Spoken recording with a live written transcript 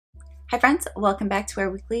Hi friends, welcome back to our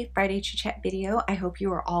weekly Friday chit chat video. I hope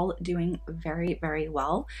you are all doing very, very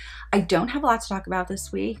well. I don't have a lot to talk about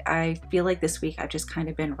this week. I feel like this week I've just kind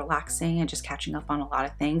of been relaxing and just catching up on a lot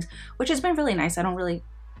of things, which has been really nice. I don't really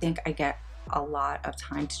think I get a lot of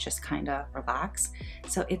time to just kind of relax.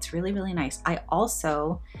 So it's really, really nice. I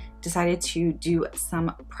also decided to do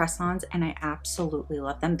some press-ons and I absolutely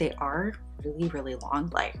love them. They are really, really long,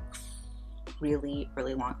 like really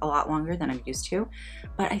long, a lot longer than I'm used to,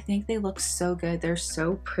 but I think they look so good. They're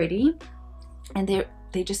so pretty and I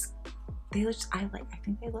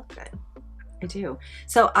think they look good. I do.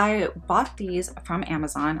 So I bought these from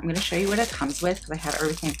Amazon. I'm going to show you what it comes with because I have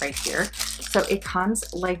everything right here. So it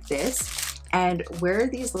comes like this, and where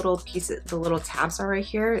these little pieces, the little tabs are right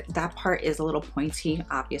here, that part is a little pointy,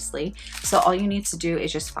 obviously. So all you need to do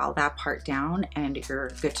is just file that part down and you're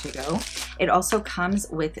good to go. It also comes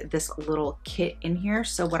with this little kit in here.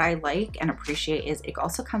 So what I like and appreciate is it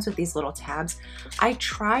also comes with these little tabs. I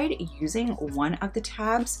tried using one of the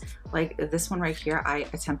tabs, like this one right here, I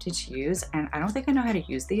attempted to use, and I don't think I know how to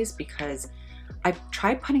use these because I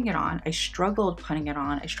tried putting it on. I struggled putting it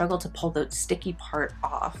on. I struggled to pull the sticky part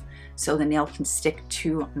off so the nail can stick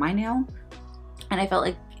to my nail. And I felt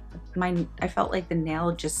like the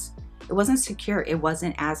nail just, it wasn't secure. It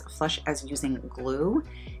wasn't as flush as using glue,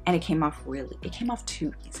 and it came off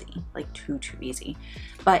too easy, like too easy.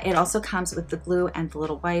 But it also comes with the glue and the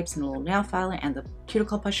little wipes and the little nail filer and the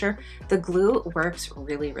cuticle pusher. The glue works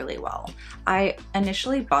really, really well. I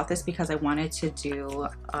initially bought this because I wanted to do,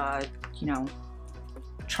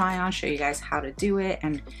 try on, show you guys how to do it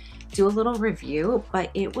and do a little review, but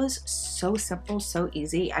it was so simple, so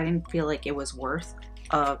easy. I didn't feel like it was worth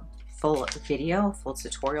a full video, full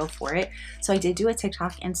tutorial for it. So I did do a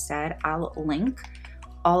TikTok instead. I'll link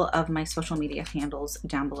all of my social media handles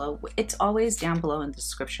down below. It's always down below in the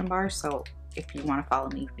description bar, so if you want to follow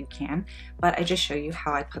me, you can. But I just show you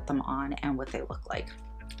how I put them on and what they look like.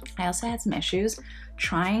 I also had some issues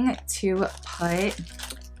trying to put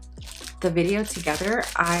the video together.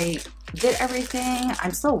 I did everything.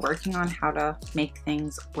 I'm still working on how to make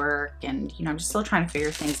things work, and I'm just still trying to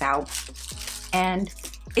figure things out. And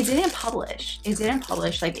it didn't publish.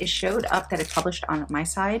 Like, it showed up that it published on my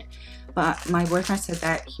side, but my boyfriend said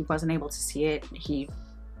that he wasn't able to see it. He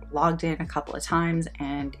logged in a couple of times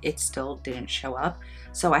and it still didn't show up.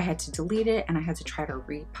 So I had to delete it and I had to try to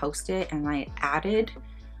repost it, and I added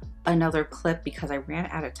another clip because I ran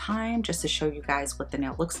out of time just to show you guys what the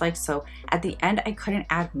nail looks like. So at the end I couldn't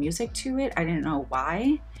add music to it. I didn't know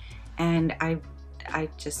why, and I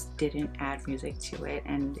just didn't add music to it,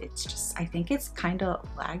 and it's just, I think it's kind of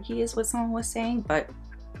laggy is what someone was saying, but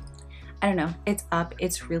I don't know. It's up.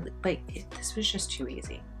 It's really like this was just too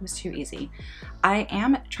easy. It was too easy. I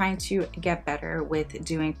am trying to get better with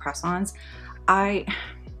doing press-ons. I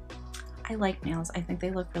like nails. I think they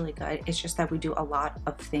look really good. It's just that we do a lot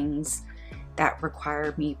of things that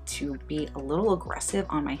require me to be a little aggressive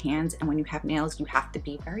on my hands, and when you have nails you have to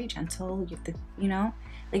be very gentle. You have to,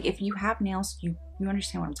 like, if you have nails, you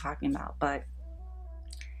understand what I'm talking about. But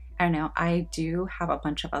I don't know, I do have a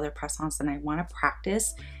bunch of other press-ons and I want to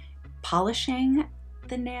practice polishing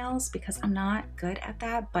the nails because I'm not good at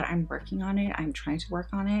that, but I'm working on it. I'm trying to work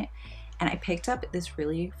on it. And I picked up this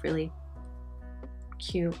really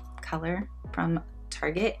cute color from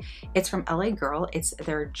Target. It's from LA Girl. It's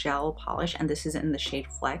their gel polish, and this is in the shade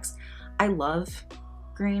Flex. I love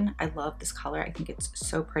green. I love this color. I think it's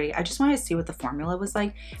so pretty. I just wanted to see what the formula was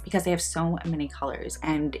like because they have so many colors,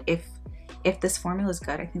 and if this formula is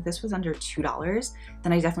good, I think this was under $2,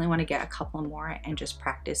 then I definitely want to get a couple more and just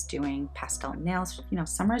practice doing pastel nails.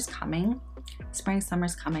 Summer's coming, spring,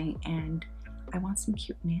 summer's coming, and I want some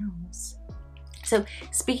cute nails. So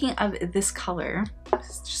speaking of this color,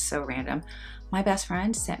 it's just so random. My best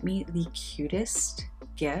friend sent me the cutest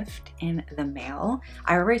gift in the mail.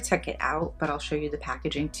 I already took it out, but I'll show you the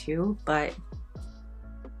packaging too. But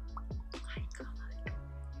oh my God,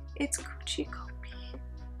 it's Gucci Kobe.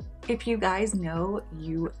 If you guys know,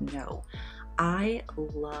 you know. I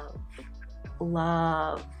love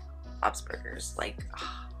Bob's Burgers. Like,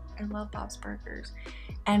 oh, I love Bob's Burgers,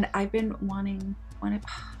 and I've been wanting one.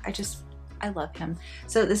 I love him.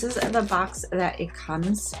 So this is the box that it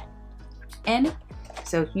comes in.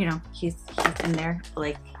 So he's in there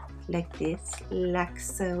like this, like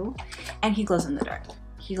so, and he glows in the dark.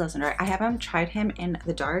 I haven't tried him in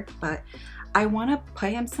the dark, but I want to put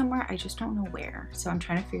him somewhere. I just don't know where. So I'm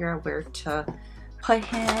trying to figure out where to put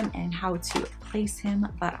him and how to place him,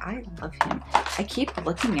 but I love him. I keep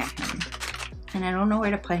looking at him and I don't know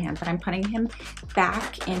where to put him, but I'm putting him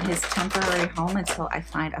back in his temporary home until I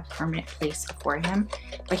find a permanent place for him.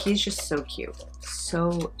 But he's just so cute.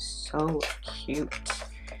 So cute.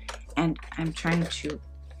 And I'm trying to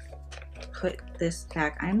put this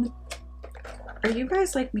back. Are you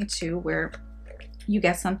guys like me too, where you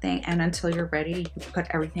get something and until you're ready, you put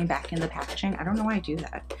everything back in the packaging? I don't know why I do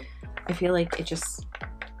that. I feel like it just,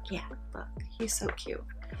 yeah, look, he's so cute.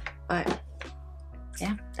 But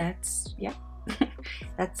yeah, that's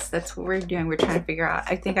what we're doing. We're trying to figure out,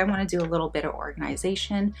 I think I want to do a little bit of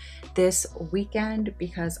organization this weekend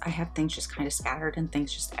because I have things just kind of scattered and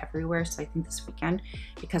things just everywhere. So I think this weekend,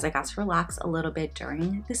 because I got to relax a little bit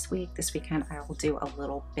during this weekend, I will do a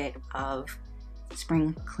little bit of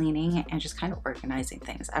spring cleaning and just kind of organizing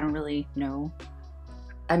things. I don't really know.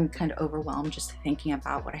 I'm kind of overwhelmed just thinking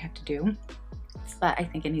about what I have to do, but I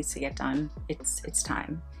think it needs to get done. It's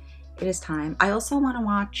time. It is time. I also want to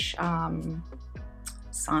watch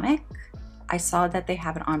Sonic. I saw that they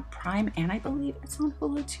have it on Prime and I believe it's on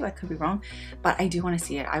Hulu too. I could be wrong, but I do want to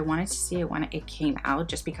see it. I wanted to see it when it came out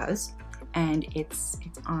just because, and it's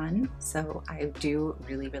on, so I do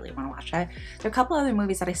really want to watch it. There are a couple other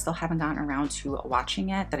movies that I still haven't gotten around to watching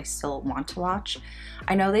yet that I still want to watch.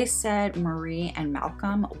 I know they said Marie and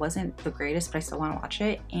Malcolm wasn't the greatest, but I still want to watch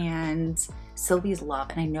it, and Sylvie's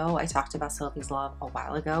Love, and I know I talked about Sylvie's Love a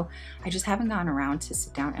while ago. I just haven't gotten around to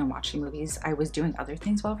sit down and watching movies. I was doing other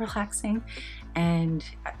things while relaxing, and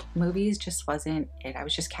movies just wasn't it. I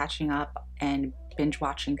was just catching up and binge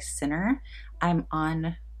watching Sinner.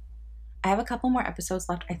 I have a couple more episodes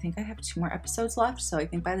left. I think I have 2 more episodes left. So I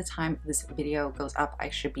think by the time this video goes up,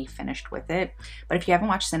 I should be finished with it. But if you haven't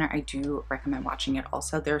watched Sinner, I do recommend watching it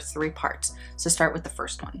also. There are 3 parts. So start with the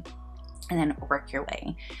first one and then work your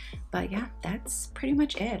way. But yeah, that's pretty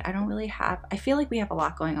much it. I don't really have, I feel like we have a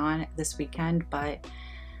lot going on this weekend, but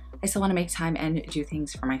I still want to make time and do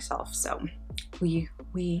things for myself. So we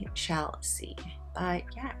shall see. But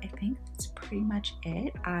yeah, I think that's pretty much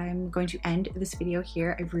it. I'm going to end this video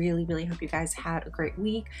here. I really hope you guys had a great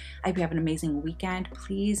week. I hope you have an amazing weekend.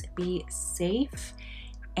 Please be safe,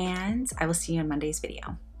 and I will see you in Monday's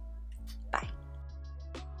video. Bye.